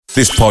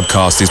This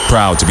podcast is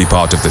proud to be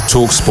part of the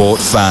TalkSport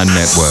Fan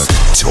Network.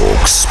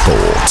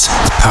 TalkSport.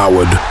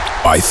 Powered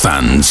by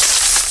fans.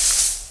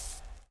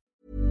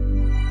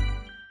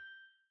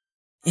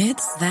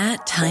 It's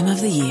that time of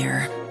the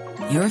year.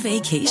 Your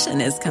vacation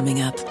is coming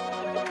up.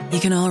 You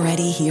can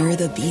already hear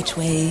the beach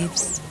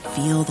waves,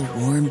 feel the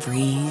warm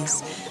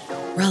breeze,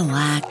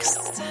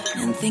 relax,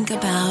 and think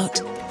about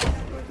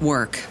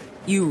work.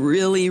 You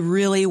really,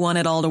 really want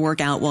it all to work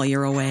out while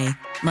you're away.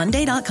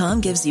 Monday.com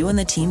gives you and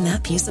the team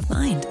that peace of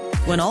mind.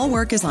 When all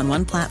work is on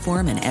one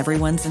platform and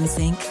everyone's in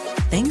sync,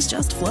 things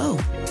just flow.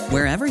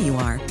 Wherever you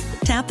are,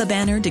 tap the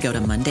banner to go to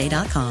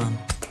Monday.com.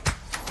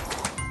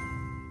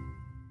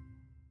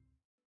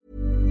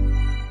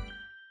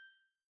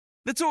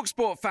 The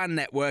TalkSport Fan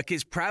Network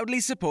is proudly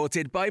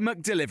supported by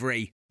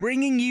McDelivery,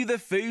 bringing you the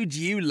food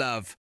you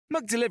love.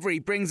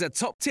 McDelivery brings a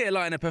top-tier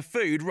lineup of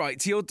food right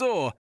to your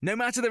door. No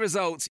matter the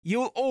result,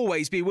 you'll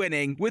always be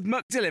winning with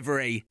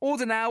McDelivery.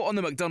 Order now on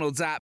the McDonald's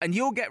app and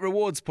you'll get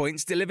rewards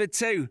points delivered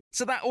too.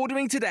 So that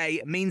ordering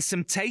today means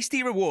some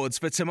tasty rewards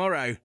for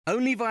tomorrow.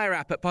 Only via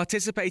app at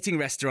participating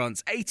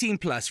restaurants. 18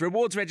 plus.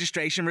 Rewards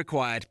registration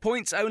required.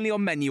 Points only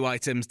on menu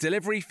items.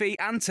 Delivery fee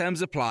and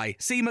terms apply.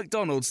 See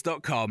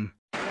mcdonalds.com.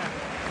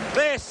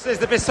 This is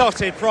the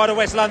Besotted Pride of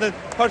West London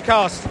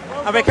podcast,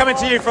 and we're coming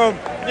to you from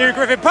New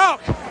Griffin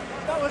Park.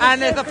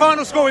 And the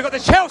final score, we've got the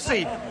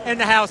Chelsea in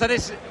the house, and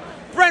it's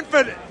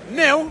Brentford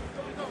 0,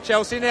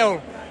 Chelsea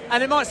 0.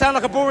 And it might sound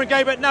like a boring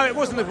game, but no, it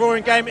wasn't a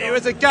boring game. It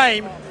was a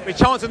game with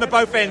chances on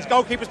both ends.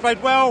 Goalkeepers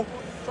played well,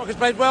 strikers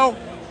played well,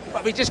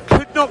 but we just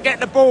could not get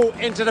the ball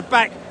into the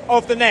back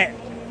of the net.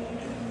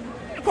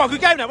 Quite a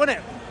good game, that, wasn't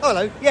it?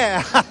 Hello,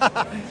 yeah.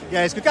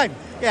 Yeah, it's a good game.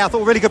 Yeah, I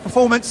thought a really good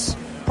performance.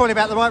 Probably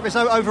about the right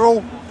result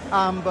overall.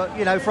 But,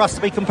 you know, for us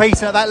to be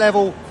competing at that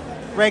level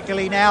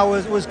regularly now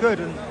was good.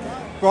 And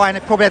Brian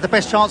probably had the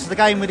best chance of the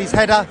game with his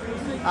header.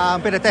 A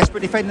bit of desperate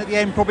defending at the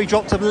end, probably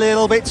dropped a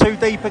little bit too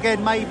deep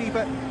again, maybe.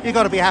 But you've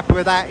got to be happy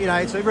with that. You know,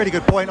 it's a really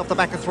good point off the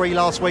back of 3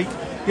 last week.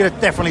 You'd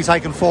have definitely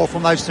taken 4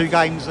 from those 2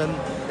 games. And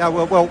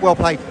well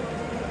played.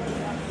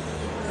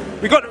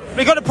 We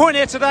got the point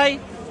here today.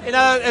 You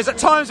know, as at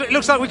times it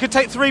looks like we could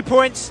take 3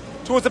 points.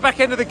 Towards the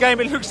back end of the game,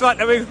 it looks like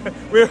that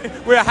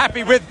we're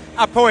happy with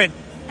a point.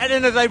 At the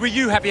end of the day, were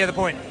you happy at the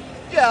point?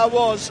 Yeah, I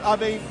was. I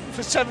mean,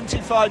 for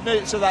 75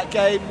 minutes of that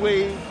game,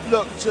 we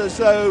looked as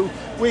though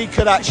we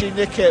could actually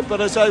nick it.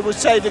 But as I was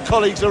saying to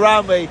colleagues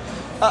around me,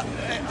 I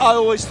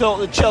always thought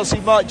that Chelsea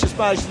might just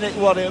manage to nick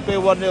one. It would be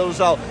a 1-0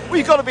 result.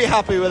 We've got to be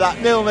happy with that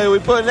 0-0. We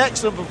put in an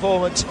excellent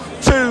performance.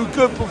 2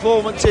 good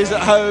performances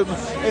at home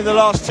in the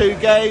last 2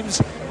 games.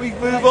 We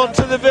move on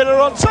to the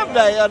Villa on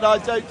Sunday, and I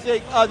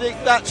think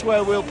that's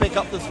where we'll pick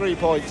up the 3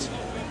 points.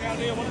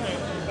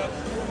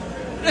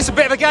 It's a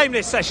bit of a game,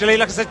 this, actually.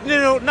 Like I said,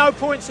 no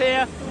points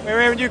here.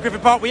 We're here in New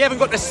Griffin Park. We haven't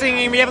got the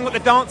singing, we haven't got the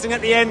dancing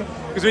at the end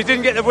because we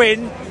didn't get the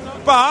win.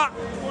 But,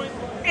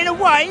 in a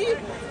way,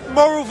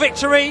 moral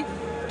victory.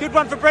 Good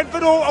one for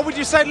Brentford. Or would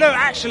you say, look,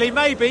 actually,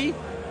 maybe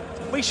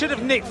we should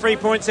have nicked 3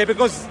 points here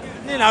because,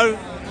 you know,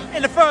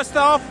 in the first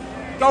half,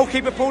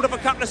 goalkeeper pulled up a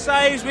couple of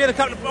saves. We had a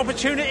couple of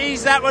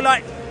opportunities that were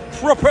like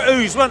proper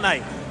ooze, weren't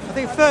they? I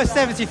think first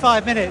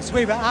 75 minutes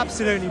we were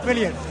absolutely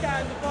brilliant.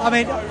 I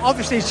mean,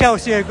 obviously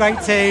Chelsea are a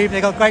great team,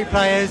 they've got great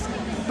players,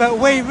 but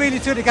we really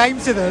took the game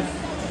to them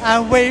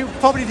and we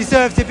probably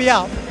deserved to be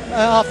up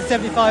after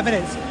 75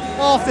 minutes.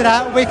 After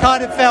that, we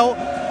kind of felt,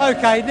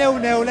 okay,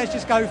 0-0, let's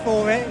just go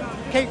for it,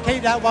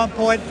 keep that 1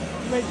 point,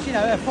 which, you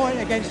know, a point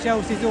against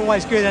Chelsea is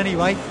always good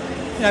anyway,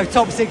 you know,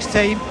 top 6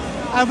 team,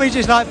 and we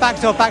just like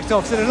backed off.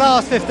 So the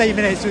last 15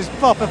 minutes was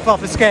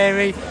proper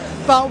scary.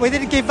 But we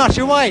didn't give much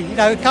away. You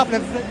know, a couple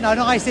of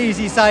nice,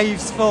 easy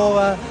saves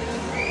for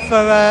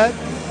Raya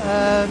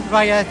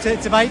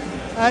to make.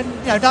 And,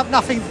 you know,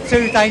 nothing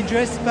too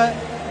dangerous, but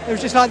it was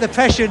just like the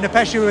pressure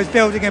was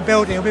building, and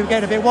we were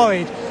getting a bit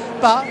worried.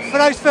 But for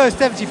those first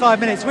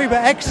 75 minutes, we were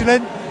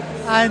excellent,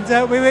 and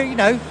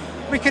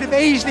we could have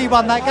easily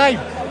won that game.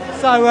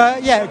 So,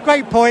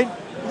 great point.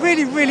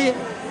 Really, really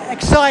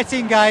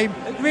exciting game.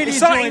 Really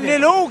exciting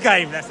 0-0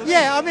 game.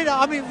 Yeah, I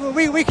mean,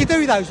 we could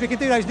do those. We could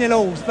do those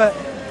 0-0s, but.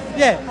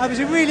 Yeah, it was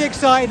a really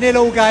exciting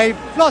 0-0 game.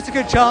 Lots of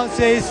good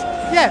chances.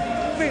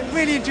 Yeah,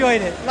 really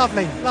enjoyed it.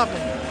 Lovely.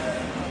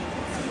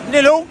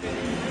 0-0,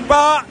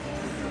 but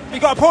you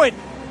got a point,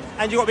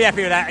 and you've got to be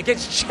happy with that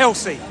against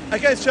Chelsea.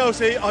 Against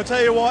Chelsea, I'll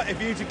tell you what, if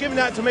you'd have given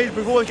that to me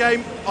before the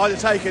game, I'd have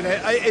taken it.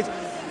 I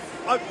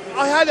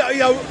had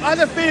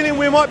a feeling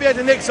we might be able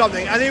to nick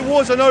something, and it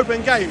was an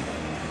open game.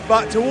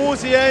 But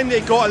towards the end,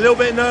 it got a little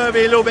bit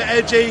nervy, a little bit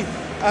edgy,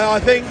 and I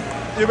think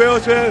you'll be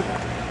able to.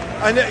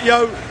 And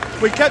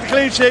we kept the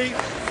clean sheet,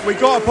 we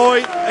got a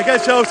point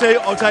against Chelsea,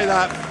 I'll take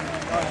that.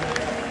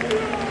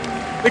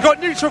 We've got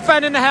neutral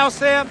fan in the house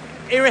there.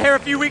 You were here a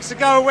few weeks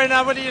ago when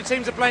one of your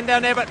teams are playing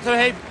down there, but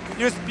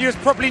you was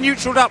properly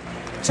neutralled up.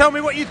 Tell me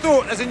what you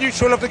thought as a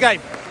neutral of the game.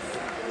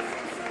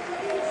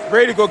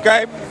 Really good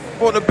game.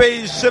 Thought the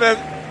Bees should have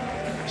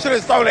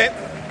stolen it.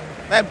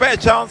 They had better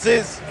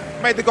chances,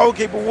 made the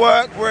goalkeeper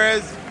work,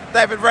 whereas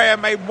David Raya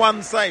made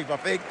 1 save, I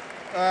think.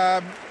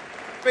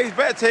 Bees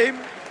better team.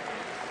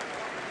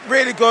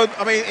 really good.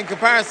 I mean, in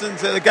comparison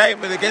to the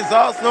game against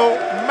Arsenal,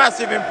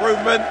 massive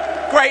improvement,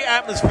 great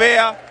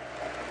atmosphere.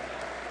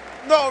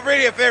 Not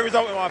really a fair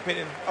result in my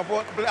opinion. I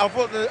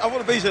thought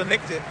the Bees should have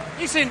nicked it.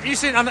 You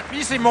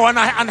seem more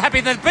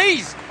unhappy than the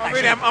Bees.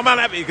 I'm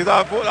unhappy because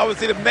I thought I would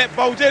see the net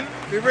bulging.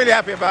 Be really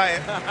happy about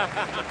it.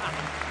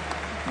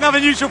 Another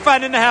neutral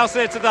fan in the house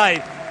here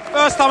today.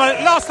 Last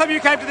time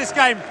you came to this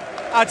game,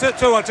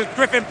 to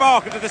Griffin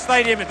Park and to the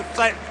stadium,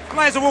 the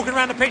players are walking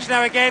around the pitch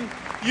now again.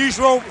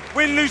 Usual,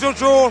 win, lose or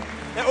draw,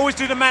 they always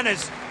do the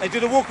manners. They do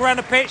the walk around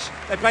the pitch,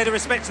 they play the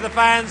respect to the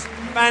fans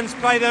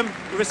play them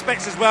the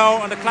respects as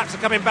well, and the claps are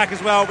coming back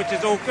as well, which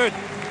is all good.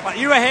 But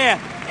you were here,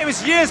 it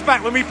was years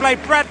back when we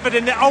played Brentford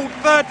in the old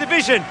 3rd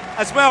division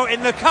as well,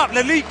 in the Cup,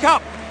 the League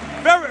Cup.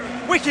 Very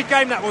wicked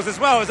game that was as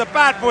well. It was a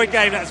bad boy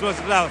game that was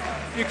as well.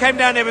 You came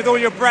down there with all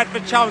your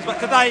Bradford chums,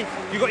 but today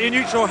you got your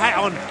neutral hat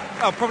on.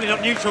 Oh, probably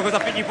not neutral, because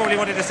I think you probably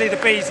wanted to see the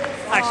Bees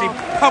actually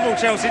pummel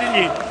Chelsea, didn't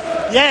you?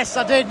 Yes,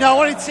 I did. No, I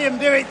wanted to see them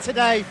do it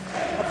today.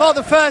 I thought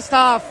the first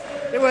half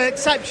they were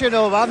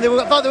exceptional, man. I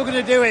thought they were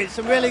going to do it.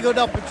 Some really good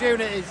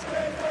opportunities.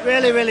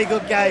 Really, really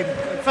good game.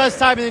 First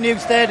time in the new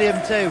stadium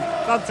too.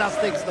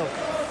 Fantastic stuff.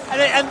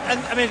 And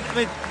I mean,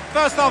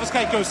 first half was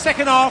good.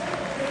 Second half,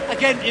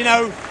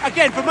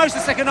 again for most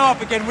of the second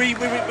half, again we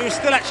were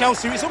still at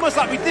Chelsea. It's almost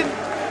like we didn't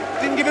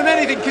give them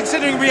anything,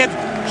 considering we had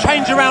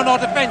changed around our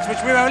defence, which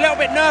we were a little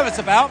bit nervous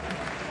about.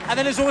 And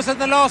then it's almost in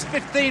the last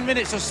 15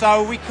 minutes or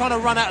so, we kind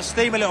of run out of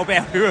steam a little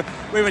bit.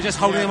 We were just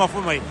holding them off,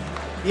 weren't we?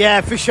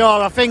 Yeah, for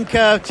sure. I think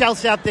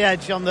Chelsea had the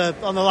edge on the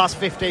last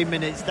 15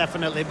 minutes,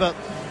 definitely. But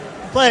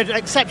played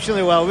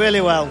exceptionally well,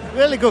 really well.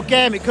 Really good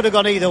game. It could have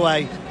gone either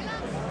way.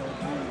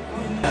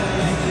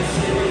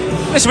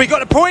 Listen, we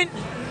got a point,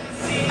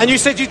 and you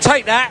said you'd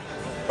take that.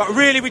 But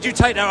really, would you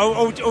take that,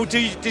 or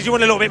did you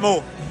want a little bit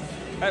more?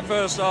 At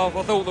first half,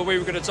 I thought that we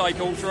were going to take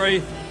all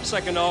three.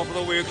 Second half, I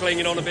thought we were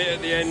clinging on a bit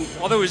at the end.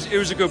 I thought it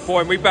was a good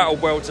point. We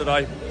battled well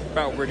today.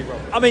 Battled really well.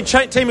 I mean,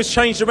 team has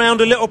changed around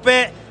a little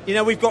bit. You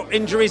know, we've got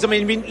injuries. I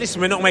mean,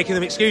 listen, we're not making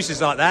them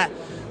excuses like that.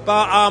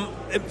 But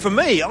for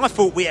me, I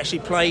thought we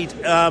actually played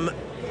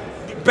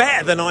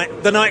better than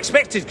I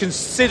expected,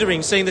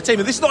 considering seeing the team.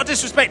 And this is not a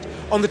disrespect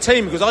on the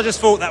team, because I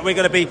just thought that we're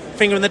going to be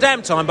fingering the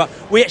damn time. But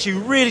we actually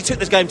really took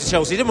this game to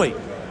Chelsea, didn't we?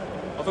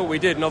 I thought we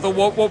did, and I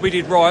thought what we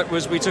did right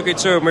was we took it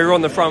to them. We were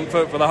on the front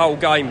foot for the whole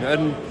game,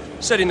 and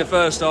said in the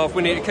first half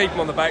we need to keep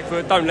them on the back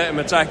foot, don't let them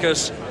attack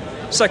us.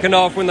 Second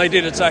half, when they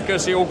did attack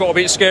us, it all got a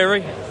bit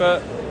scary,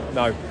 but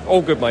no,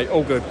 all good, mate,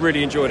 all good.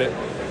 Really enjoyed it.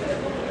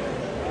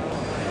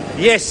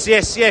 Yes.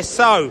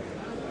 So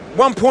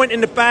 1 point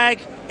in the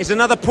bag is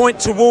another point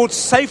towards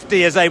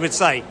safety, as they would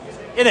say,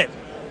 isn't it?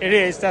 It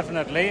is,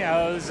 definitely.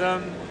 It was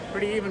a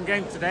pretty even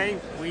game today.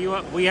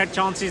 We had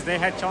chances, they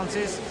had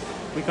chances.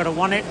 We could have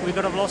won it, we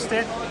could have lost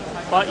it.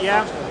 But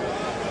yeah,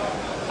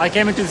 I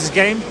came into this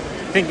game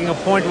thinking a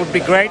point would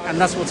be great,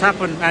 and that's what's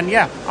happened. And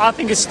yeah, I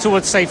think it's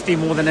towards safety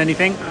more than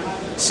anything.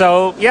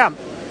 So yeah,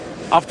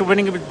 after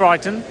winning it with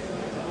Brighton,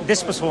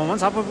 this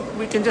performance,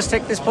 we can just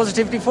take this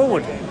positivity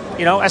forward.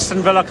 You know,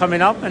 Aston Villa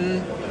coming up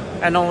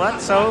and all that.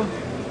 So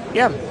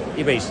yeah,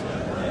 you Bees.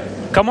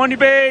 Come on, you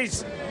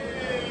Bees!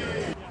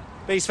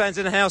 Bees fans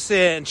in the house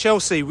here, and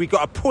Chelsea, we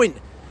got a point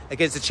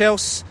against the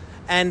Chelsea.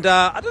 And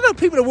I don't know,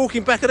 people are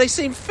walking back and they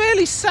seem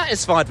fairly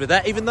satisfied with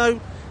that, even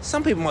though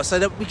some people might say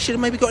that we should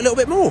have maybe got a little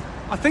bit more.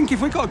 I think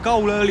if we got a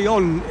goal early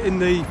on in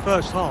the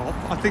first half,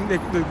 I think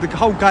the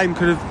whole game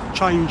could have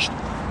changed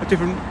a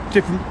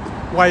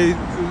different way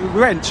we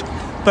went.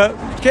 But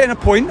getting a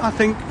point, I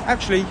think,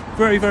 actually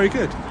very, very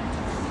good.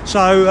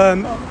 So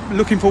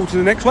looking forward to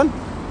the next one.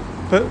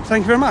 But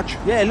thank you very much.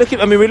 Yeah,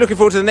 we're looking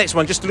forward to the next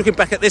one. Just looking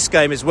back at this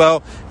game as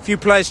well, a few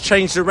players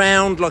changed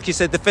around. Like you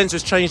said, defence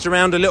was changed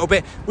around a little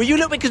bit. Were you a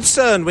little bit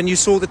concerned when you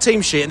saw the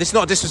team sheet? And this is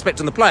not a disrespect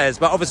on the players,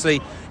 but obviously,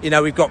 you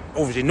know, we've got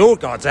obviously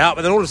Nordgaard's out,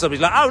 but then all of a sudden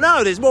he's like, oh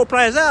no, there's more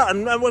players out,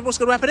 and what's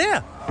going to happen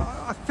here?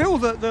 I feel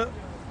that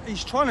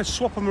he's trying to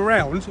swap them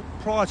around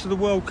prior to the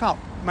World Cup.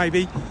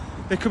 Maybe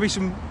there could be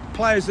some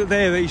players that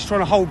he's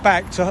trying to hold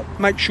back to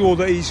make sure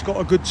that he's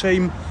got a good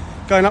team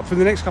going up for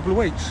the next couple of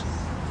weeks.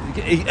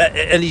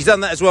 And he's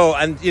done that as well.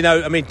 And you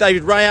know, I mean,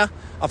 David Raya.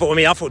 I thought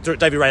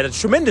David Raya had a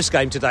tremendous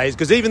game today,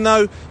 because even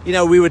though, you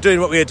know, we were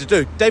doing what we had to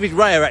do, David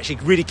Raya actually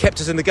really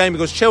kept us in the game,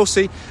 because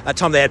Chelsea at the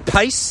time they had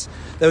pace.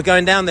 They were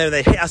going down there,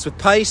 they hit us with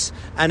pace,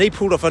 and he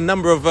pulled off a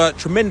number of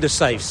tremendous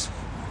saves.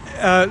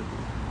 The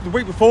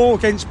week before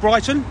against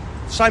Brighton,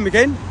 same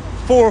again.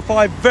 4 or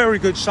 5 very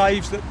good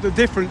saves. The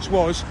difference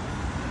was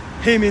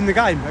him in the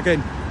game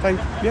again.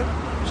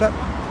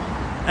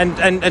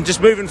 And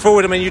just moving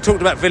forward, I mean, you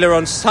talked about Villa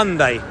on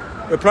Sunday.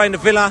 We're playing the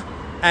Villa,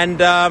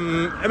 and I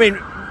mean,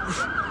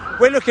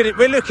 we're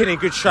looking in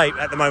good shape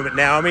at the moment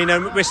now. I mean,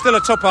 we're still a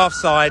top half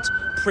side,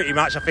 pretty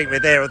much. I think we're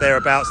there or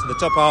thereabouts in the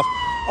top half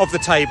of the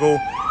table.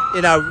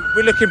 You know,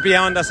 we're looking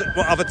beyond us at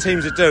what other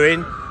teams are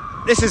doing.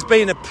 This has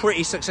been a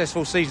pretty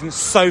successful season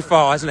so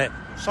far, hasn't it?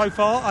 So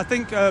far, I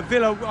think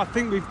Villa. I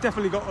think we've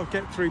definitely got to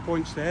get 3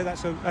 points there.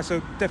 That's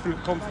a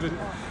definite confident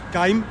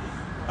game.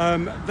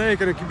 They're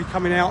going to be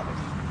coming out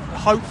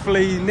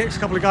hopefully next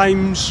couple of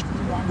games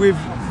with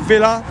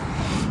Villa,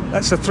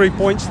 that's the 3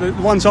 points. The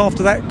ones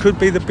after that could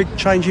be the big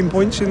changing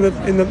points in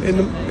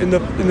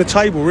the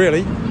table,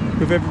 really,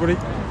 with everybody.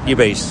 You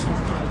bees.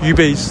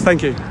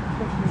 Thank you.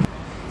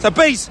 So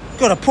Bees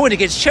got a point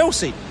against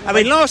Chelsea. I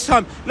mean, last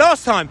time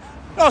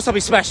we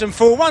smashed them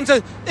 4-1.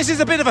 So this is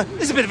a bit of a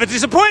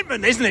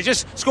disappointment, isn't it?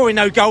 Just scoring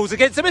no goals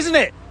against them, isn't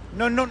it?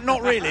 No,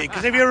 not really.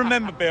 Because if you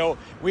remember, Bill,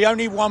 we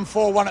only won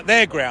 4-1 at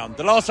their ground.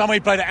 The last time we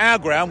played at our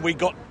ground,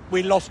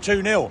 we lost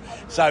 2-0.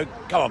 So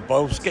come on,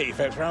 boys, get your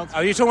facts round.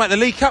 Oh, you're talking about the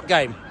League Cup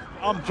game?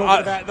 I'm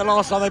talking about the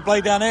last time they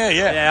played down here,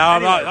 yeah. Yeah,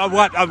 I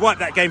wiped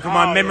that game from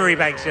my memory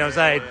banks, you know what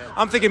I'm saying?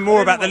 I'm thinking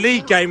more about the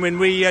league game when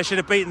we should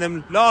have beaten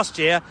them last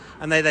year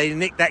and they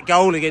nicked that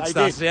goal against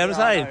us, you know what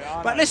I'm saying?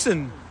 But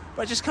listen,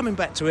 just coming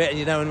back to it,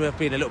 and and we're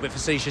being a little bit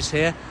facetious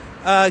here,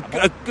 we're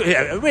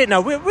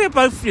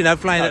both,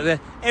 playing at the...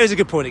 It was a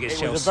good point against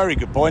Chelsea. It was a very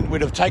good point. We'd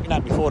have taken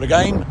that before the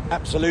game,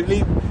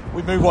 absolutely.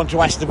 We move on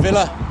to Aston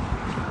Villa.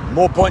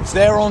 More points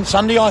there on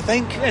Sunday, I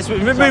think. Yes, we'll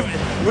come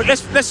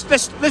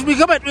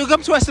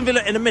to Aston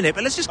Villa in a minute,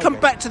 but let's just come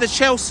back to the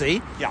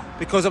Chelsea. Yeah.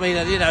 Because,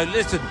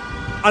 listen,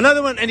 I know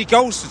there weren't any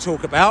goals to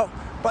talk about,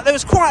 but there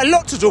was quite a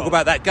lot to talk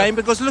about that game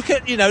because look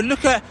at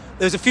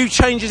there's a few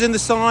changes in the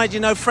side.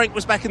 Frank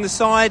was back in the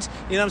side.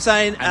 You know what I'm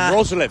saying? And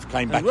Rosalev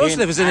came back in.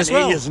 Rosalev was in as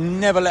well. He has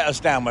never let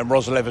us down when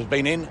Rosalev has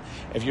been in.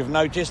 If you've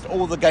noticed,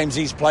 all the games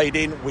he's played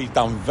in, we've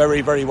done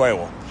very, very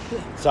well.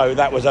 So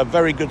that was a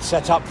very good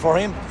setup for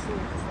him.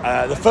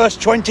 The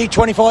first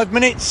 20-25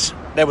 minutes,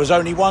 there was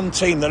only one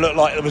team that looked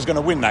like it was going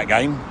to win that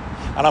game.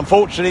 And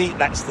unfortunately,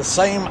 that's the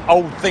same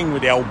old thing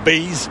with the old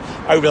Bees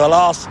over the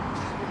last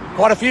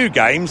quite a few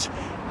games.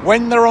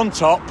 When they're on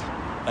top,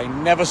 they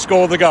never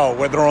score the goal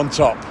when they're on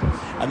top.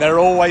 And they're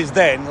always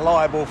then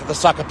liable for the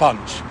sucker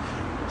punch.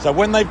 So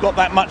when they've got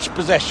that much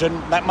possession,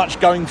 that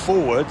much going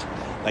forward,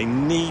 they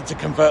need to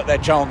convert their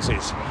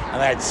chances. And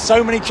they had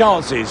so many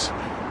chances,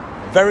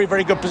 very,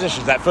 very good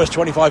positions that first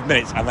 25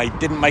 minutes, and they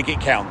didn't make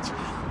it count.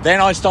 Then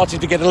I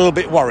started to get a little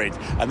bit worried,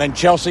 and then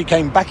Chelsea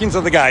came back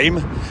into the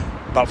game,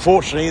 but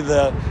fortunately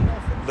the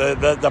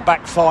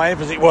back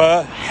five, as it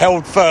were,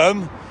 held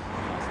firm.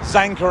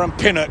 Zanka and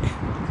Pinnock,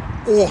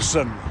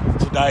 awesome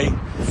today.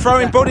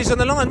 Throwing bodies on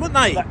the line, weren't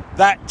they?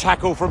 That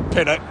tackle from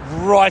Pinnock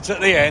right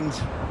at the end,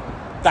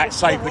 that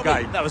saved the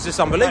game. That was just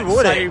unbelievable,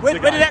 wasn't it? Where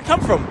did that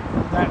come from?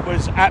 That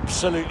was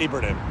absolutely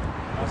brilliant.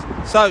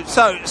 So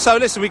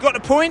listen, we got the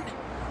point.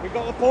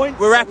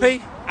 We're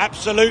happy.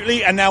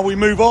 Absolutely, and now we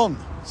move on.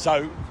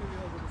 So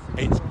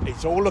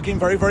it's all looking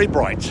very, very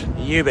bright.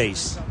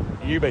 UBs.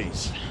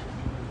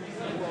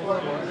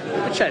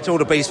 We'll chat to all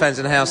the Bees fans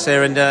in the house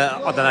here, and I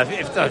don't know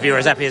if you're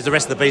as happy as the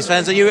rest of the Bees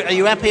fans. Are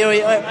you happy? Or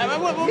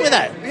what with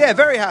that? Yeah,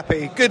 very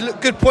happy.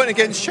 Good point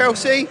against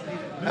Chelsea.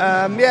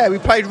 We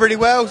played really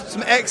well.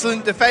 Some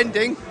excellent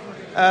defending.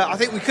 I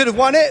think we could have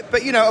won it,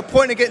 but a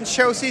point against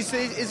Chelsea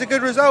is a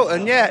good result,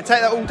 and take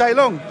that all day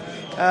long.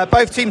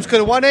 Both teams could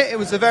have won it. It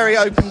was a very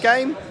open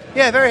game.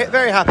 Yeah, very,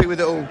 very happy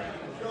with it all.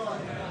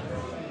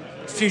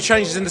 A few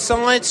changes in the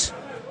sides.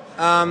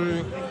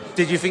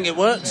 Did you think it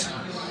worked?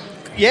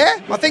 Yeah,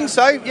 I think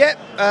so. Yeah.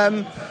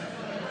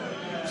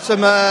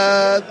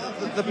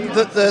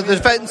 The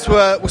defence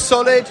were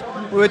solid.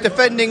 We were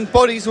defending.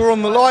 Bodies were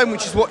on the line,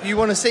 which is what you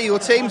want to see your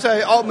team.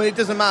 So ultimately, it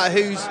doesn't matter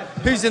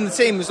who's in the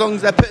team as long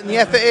as they're putting the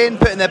effort in,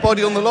 putting their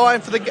body on the line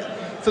for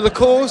the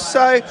cause.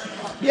 So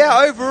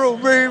overall,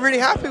 really, really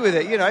happy with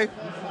it.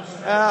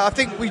 I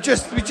think we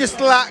just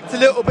lacked a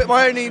little bit.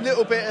 My only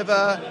little bit of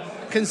a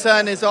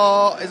concern is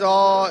our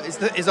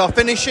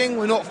finishing.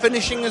 We're not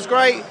finishing as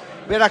great.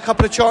 We had a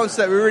couple of chances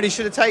that we really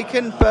should have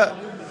taken, but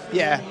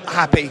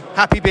happy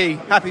B.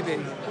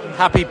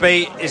 Happy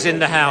B is in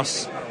the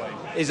house.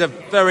 Is a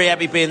very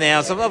happy B in the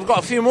house. I've got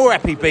a few more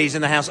happy Bs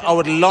in the house, I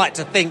would like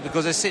to think,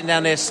 because they're sitting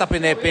down there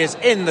supping their beers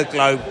in the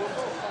Globe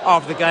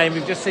after the game.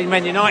 We've just seen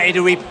Man United,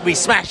 who we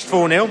smashed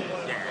 4-0.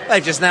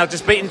 They've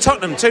just beaten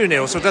Tottenham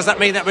 2-0. So does that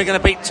mean that we're going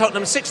to beat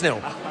Tottenham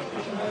 6-0?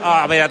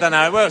 I don't know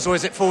how it works. Or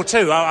is it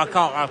 4-2?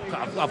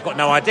 I've got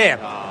no idea.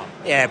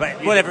 Yeah,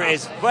 but whatever it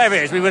is,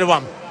 we would have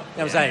won. You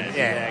know what I'm saying?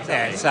 Yeah,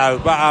 exactly. So,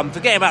 but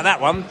forgetting about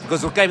that one,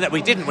 because the game that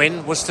we didn't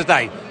win was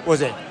today,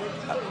 was it?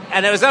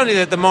 And it was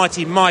only the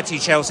mighty, mighty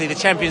Chelsea, the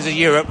champions of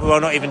Europe, who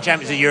are not even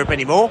champions of Europe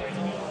anymore,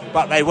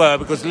 but they were,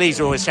 because Leeds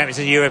are always champions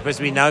of Europe,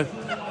 as we know.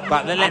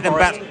 But they let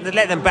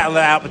them battle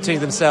it out between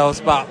themselves.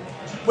 But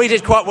we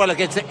did quite well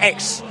against the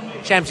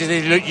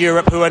ex-champions of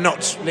Europe, who are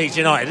not Leeds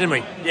United, didn't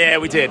we? Yeah,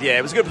 we did. Yeah,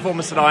 it was a good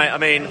performance tonight. I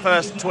mean, the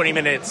first 20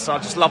 minutes, I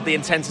just loved the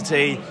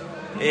intensity.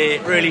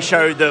 It really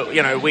showed that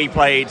we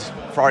played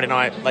Friday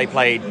night, they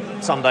played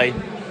Sunday.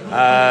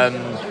 But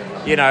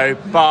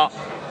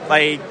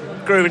they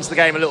grew into the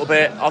game a little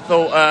bit. I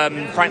thought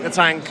Frank the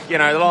Tank, the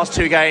last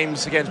two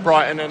games against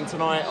Brighton and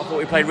tonight, I thought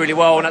we played really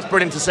well, and that's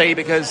brilliant to see,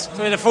 because... So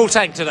we had a full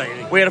tank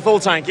today? We had a full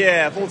tank,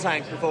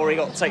 before he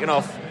got taken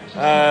off.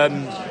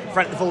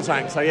 Frank the full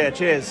tank, so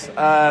cheers.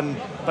 But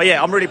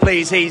I'm really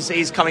pleased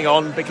he's coming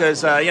on,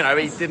 because, he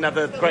didn't have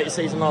the greatest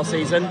season last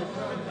season.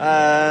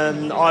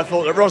 I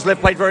thought that Roslev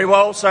played very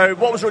well. So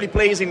what was really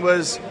pleasing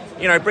was,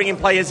 bringing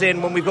players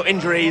in when we've got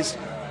injuries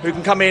who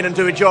can come in and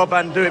do a job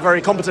and do it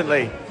very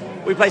competently.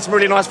 We played some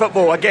really nice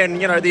football. Again,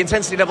 the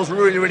intensity levels were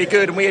really, really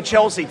good, and we had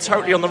Chelsea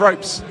totally on the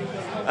ropes.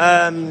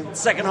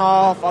 Second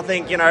half, I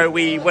think,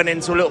 we went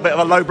into a little bit of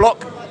a low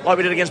block, like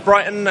we did against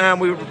Brighton, and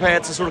we were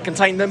prepared to sort of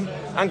contain them,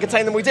 and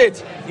contain them we did.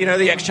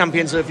 The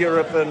ex-champions of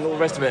Europe and all the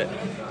rest of it.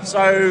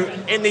 So,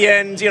 in the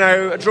end,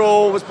 a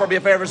draw was probably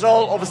a fair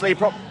result. Obviously,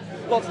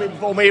 lots of people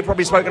before me have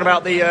probably spoken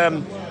about the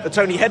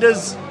Tony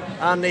headers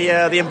and the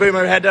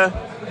Mbumo header.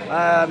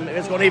 If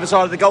it's gone either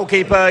side of the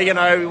goalkeeper,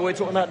 we're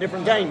talking about a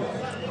different game.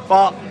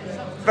 But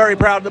very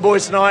proud of the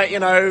boys tonight.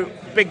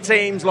 Big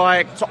teams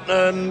like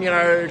Tottenham,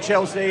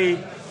 Chelsea,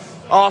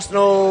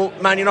 Arsenal,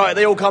 Man United,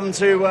 they all come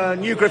to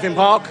New Griffin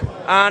Park,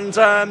 and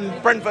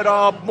Brentford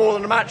are more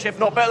than a match, if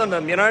not better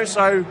than them,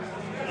 So,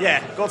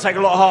 yeah, got to take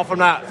a lot of heart from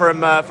that,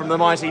 from the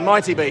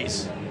mighty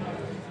bees.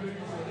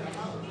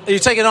 Are you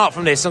taking heart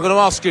from this? I'm going to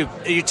ask you,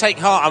 you take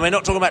heart? I mean,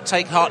 not talking about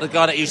take heart, the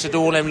guy that used to do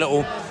all them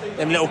little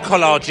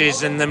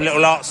collages and them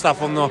little art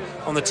stuff on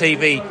the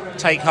TV.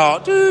 Take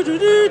heart.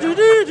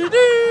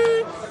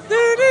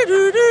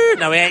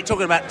 No, we ain't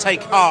talking about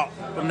take heart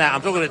from that.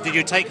 I'm talking about, did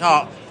you take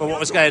heart from what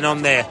was going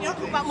on there? You're not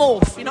talking about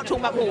Morph. You're not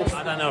talking about Morph.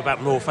 I don't know about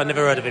Morph. I never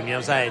heard of him, you know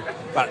what I'm saying?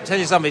 But tell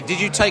you something, did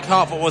you take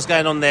heart for what was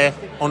going on there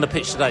on the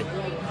pitch today?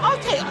 I'll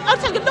take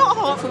a lot of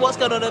heart for what's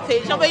going on the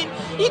pitch. I mean,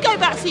 you go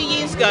back a few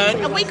years ago,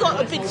 and we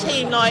got a big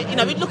team like,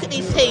 we look at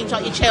these teams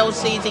like your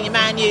Chelseas and your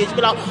Man U's,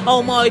 we're like,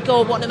 oh my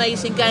God, what an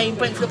amazing game,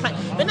 Brentford playing.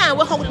 But now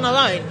we're holding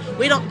our own.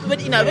 We're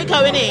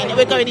going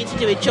in to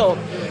do a job.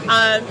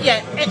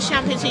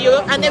 Ex-champions of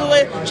Europe, and they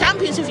were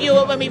champions of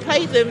Europe when we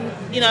played them,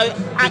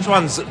 Which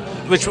ones?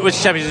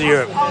 Which champions of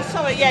Europe? Oh,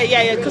 sorry,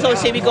 yeah, because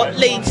obviously we got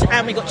Leeds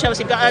and we got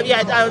Chelsea. But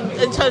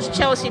in terms of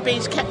Chelsea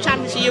being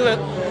champions of Europe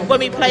when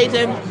we played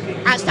them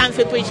at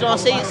Stamford Bridge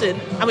last season,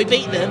 and we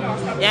beat them,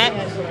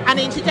 and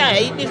then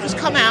today we've just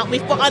come out,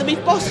 we've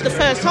bossed the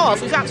first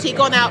half. We've actually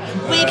gone out.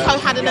 Rico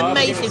had an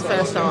amazing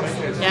first half,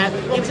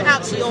 he was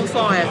absolutely on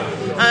fire.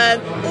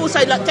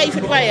 Also, like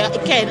David Raya,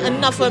 again,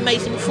 another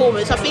amazing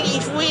performance. I think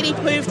he's really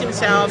proved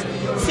himself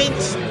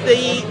since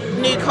the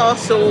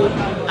Newcastle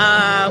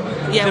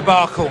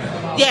debacle.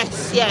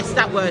 Yes,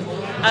 that word.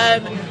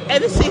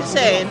 Ever since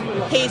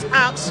then, he's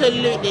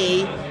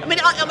absolutely.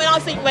 I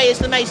think Ray is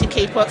an amazing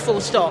keeper, full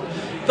stop.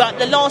 But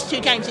the last two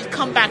games, he's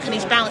come back and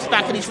he's bounced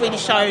back and he's really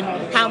shown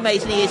how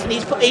amazing he is.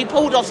 And he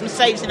pulled off some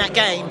saves in that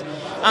game.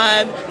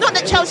 Not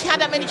that Chelsea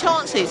had that many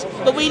chances,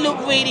 but we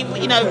looked really,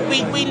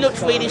 we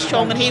looked really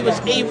strong, and he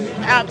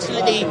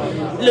absolutely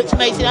looked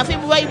amazing. I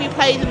think the way we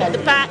played him at the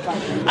back,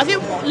 I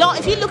think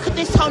if you look at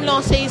this time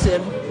last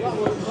season,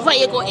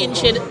 Raya got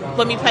injured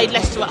when we played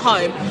Leicester at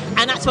home,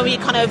 and that's when we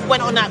kind of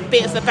went on that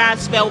bit of a bad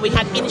spell. We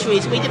had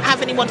injuries, we didn't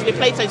have anyone to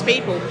replace those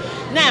people.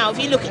 Now, if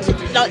you look at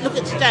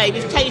today,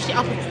 we've changed it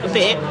up a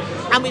bit,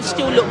 and we've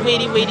still looked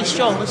really, really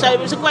strong. So it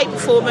was a great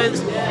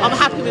performance. I'm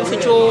happy with the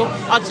draw.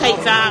 I'll take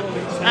that,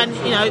 and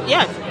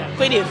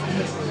brilliant.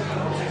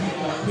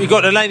 We've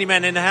got the Laney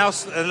Man in the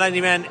house. The Laney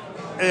Man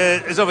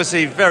is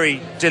obviously very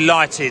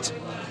delighted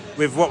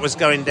with what was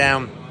going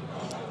down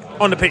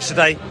on the pitch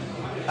today.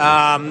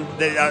 I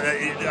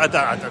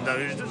don't know.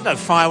 There's no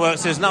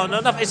fireworks. There's no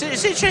nothing.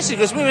 It's interesting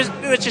because we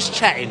were just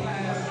chatting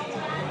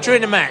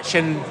during the match,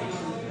 and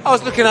I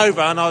was looking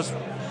over and I was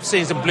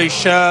seeing some blue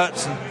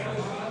shirts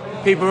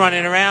and people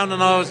running around,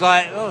 and I was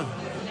like, oh,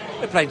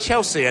 we're playing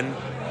Chelsea, and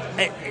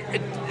it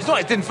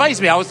didn't faze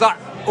me. I was like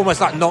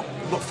almost like not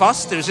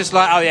fussed. It was just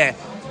like, oh yeah,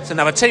 it's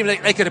another team.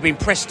 They could have been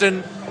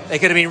Preston, they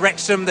could have been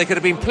Wrexham, they could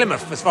have been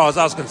Plymouth. As far as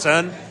I was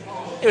concerned,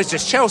 it was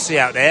just Chelsea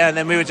out there, and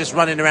then we were just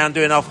running around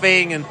doing our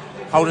thing and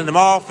holding them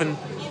off and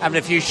having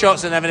a few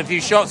shots, and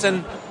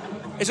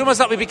it's almost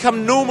like we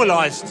become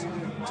normalised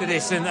to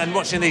this and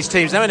watching these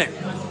teams, haven't it?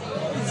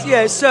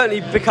 Yeah, it's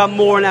certainly become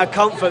more in our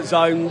comfort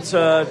zone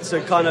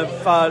to kind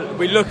of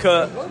we look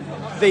at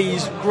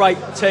these great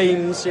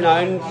teams,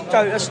 and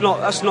that's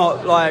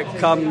not like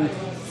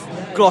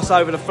gloss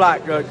over the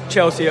fact that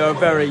Chelsea are a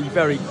very,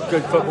 very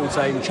good football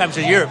team. Champions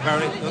of Europe,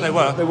 apparently. They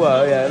were. They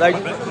were,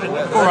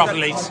 yeah. Four off the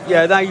Leeds.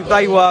 Yeah,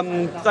 they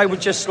were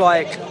just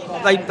like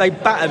they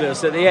battered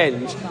us at the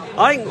end.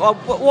 I think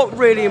what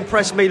really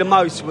impressed me the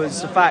most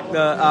was the fact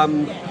that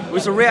it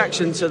was a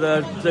reaction to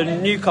the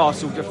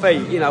Newcastle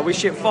defeat. We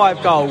shipped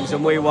 5 goals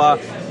and we were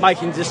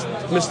making just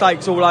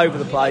mistakes all over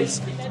the place.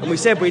 And we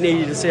said we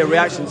needed to see a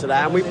reaction to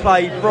that. And we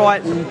played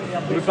Brighton,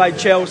 we played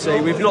Chelsea.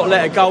 We've not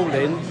let a goal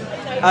in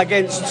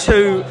against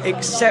 2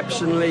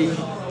 exceptionally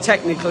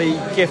technically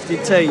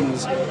gifted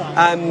teams.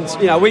 And,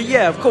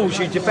 of course,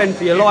 you defend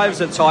for your lives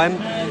at time.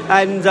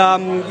 And,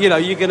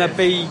 you're going to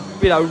be,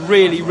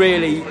 really,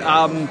 really,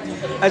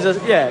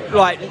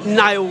 like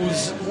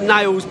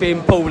nails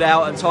being pulled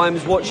out at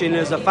times watching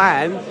as a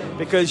fan,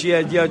 because,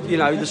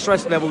 the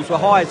stress levels were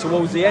high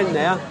towards the end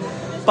there.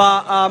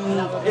 But,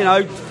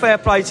 fair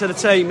play to the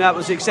team. That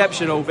was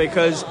exceptional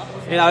because,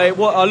 I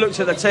looked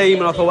at the team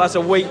and I thought, that's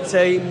a weak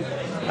team.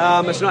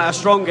 It's not our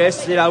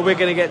strongest. We're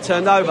going to get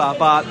turned over,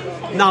 but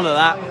none of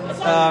that.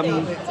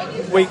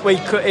 we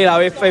could,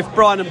 if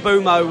Brian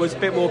Mbeumo was a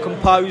bit more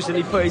composed and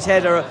he put his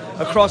header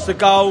across the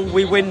goal,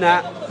 we win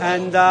that.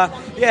 And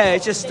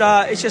it's just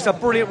a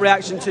brilliant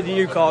reaction to the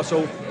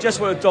Newcastle. Just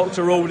what the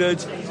doctor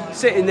ordered.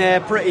 Sitting there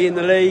pretty in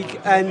the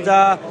league, and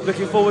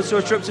looking forward to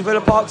a trip to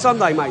Villa Park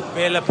Sunday, mate.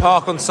 Villa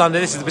Park on Sunday.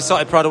 This is the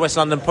Besotted Pride of West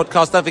London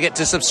podcast. Don't forget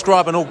to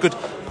subscribe on all good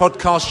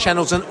podcast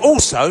channels, and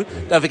also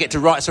don't forget to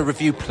write us a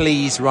review.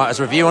 Please write us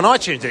a review on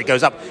iTunes. It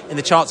goes up in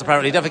the charts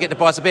apparently. Don't forget to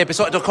buy us a beer.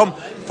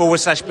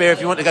 Besotted.com/beer.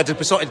 If you want to go to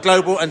Besotted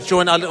Global and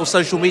join our little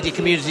social media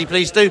community,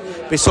 please do.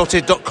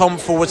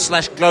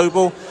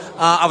 Besotted.com/global.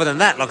 Other than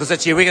that, like I said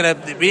to you,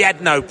 we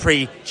had no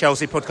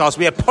pre-Chelsea podcast.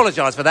 We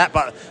apologise for that,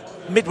 but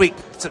midweek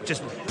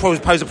just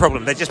pose a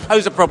problem. They just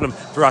pose a problem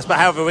for us. But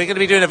however, we're going to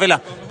be doing a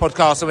Villa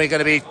podcast, and we're going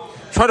to be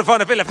trying to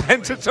find a Villa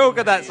fan to talk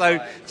of that. So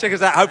check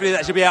us out. Hopefully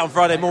that should be out on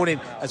Friday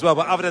morning as well.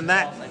 But other than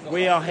that,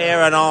 we are here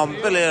and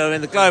Villa in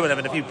the Globe and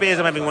having a few beers.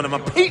 I'm having one of my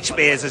peach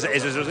beers. We're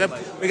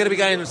going to be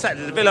going on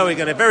Saturday to Villa. We're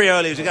going to very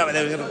early as we go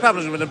there. We're going to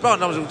pubs with the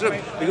partners.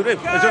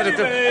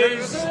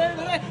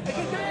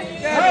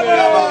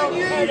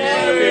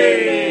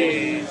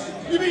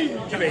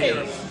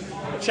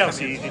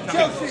 Chelsea,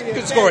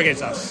 good score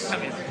against us.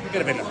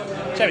 Good Villa.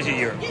 Champions of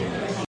Europe.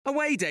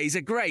 Away days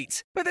are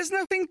great, but there's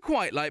nothing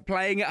quite like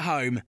playing at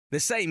home.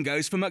 The same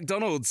goes for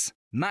McDonald's.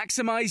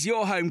 Maximise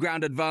your home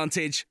ground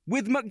advantage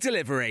with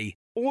McDelivery.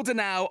 Order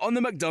now on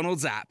the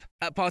McDonald's app.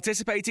 At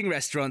participating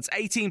restaurants,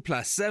 18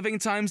 plus, serving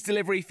times,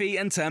 delivery fee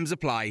and terms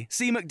apply.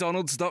 See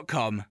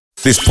mcdonalds.com.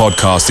 This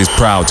podcast is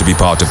proud to be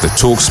part of the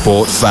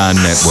TalkSport Fan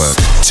Network.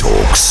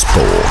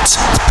 TalkSport.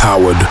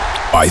 Powered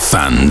by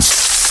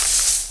fans.